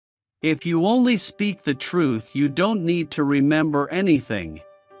If you only speak the truth, you don't need to remember anything.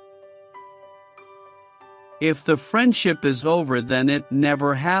 If the friendship is over, then it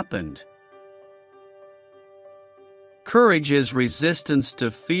never happened. Courage is resistance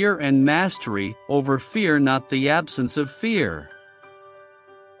to fear and mastery over fear, not the absence of fear.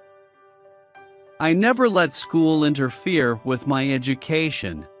 I never let school interfere with my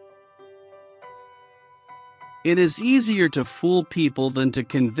education. It is easier to fool people than to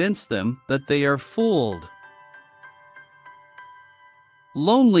convince them that they are fooled.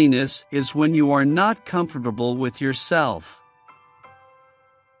 Loneliness is when you are not comfortable with yourself.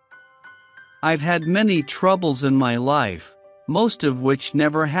 I've had many troubles in my life, most of which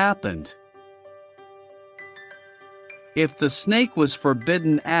never happened. If the snake was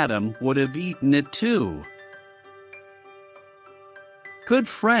forbidden, Adam would have eaten it too. Good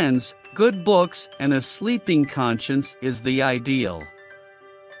friends, good books, and a sleeping conscience is the ideal.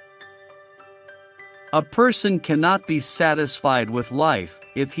 A person cannot be satisfied with life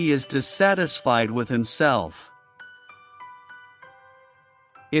if he is dissatisfied with himself.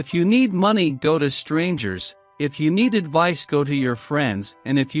 If you need money, go to strangers. If you need advice, go to your friends.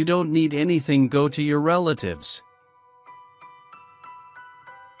 And if you don't need anything, go to your relatives.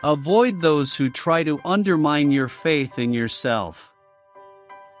 Avoid those who try to undermine your faith in yourself.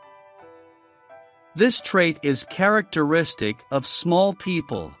 This trait is characteristic of small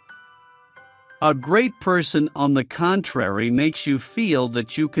people. A great person, on the contrary, makes you feel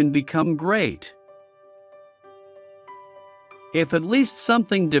that you can become great. If at least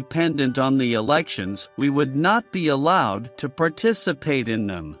something depended on the elections, we would not be allowed to participate in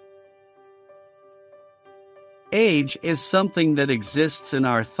them. Age is something that exists in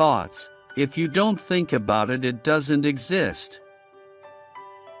our thoughts. If you don't think about it, it doesn't exist.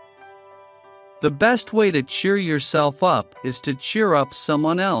 The best way to cheer yourself up is to cheer up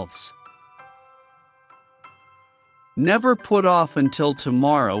someone else. Never put off until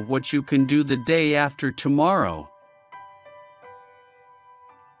tomorrow what you can do the day after tomorrow.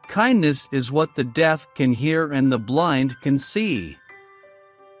 Kindness is what the deaf can hear and the blind can see.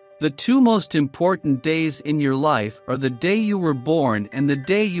 The two most important days in your life are the day you were born and the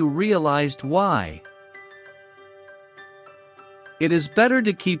day you realized why. It is better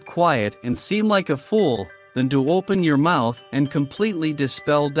to keep quiet and seem like a fool than to open your mouth and completely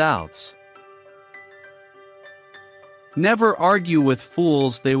dispel doubts. Never argue with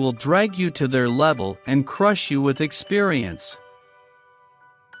fools. They will drag you to their level and crush you with experience.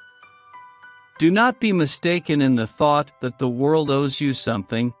 Do not be mistaken in the thought that the world owes you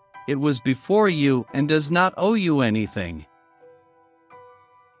something. It was before you and does not owe you anything.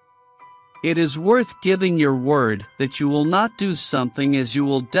 It is worth giving your word that you will not do something, as you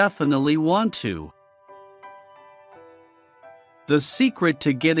will definitely want to. The secret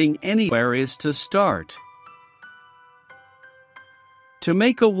to getting anywhere is to start. To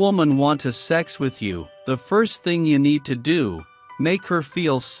make a woman want to sex with you, the first thing you need to do, make her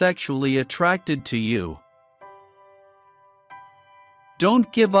feel sexually attracted to you.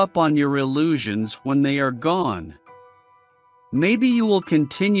 Don't give up on your illusions when they are gone. Maybe you will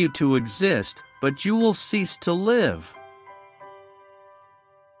continue to exist, but you will cease to live.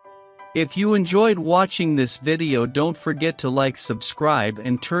 If you enjoyed watching this video, don't forget to like, subscribe,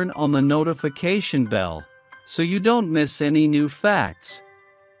 and turn on the notification bell, so you don't miss any new facts.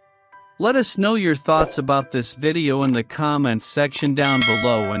 Let us know your thoughts about this video in the comments section down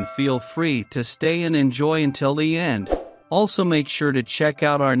below, and feel free to stay and enjoy until the end. Also, make sure to check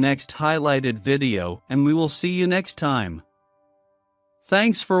out our next highlighted video, and we will see you next time.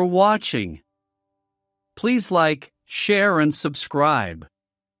 Thanks for watching. Please like, share, and subscribe.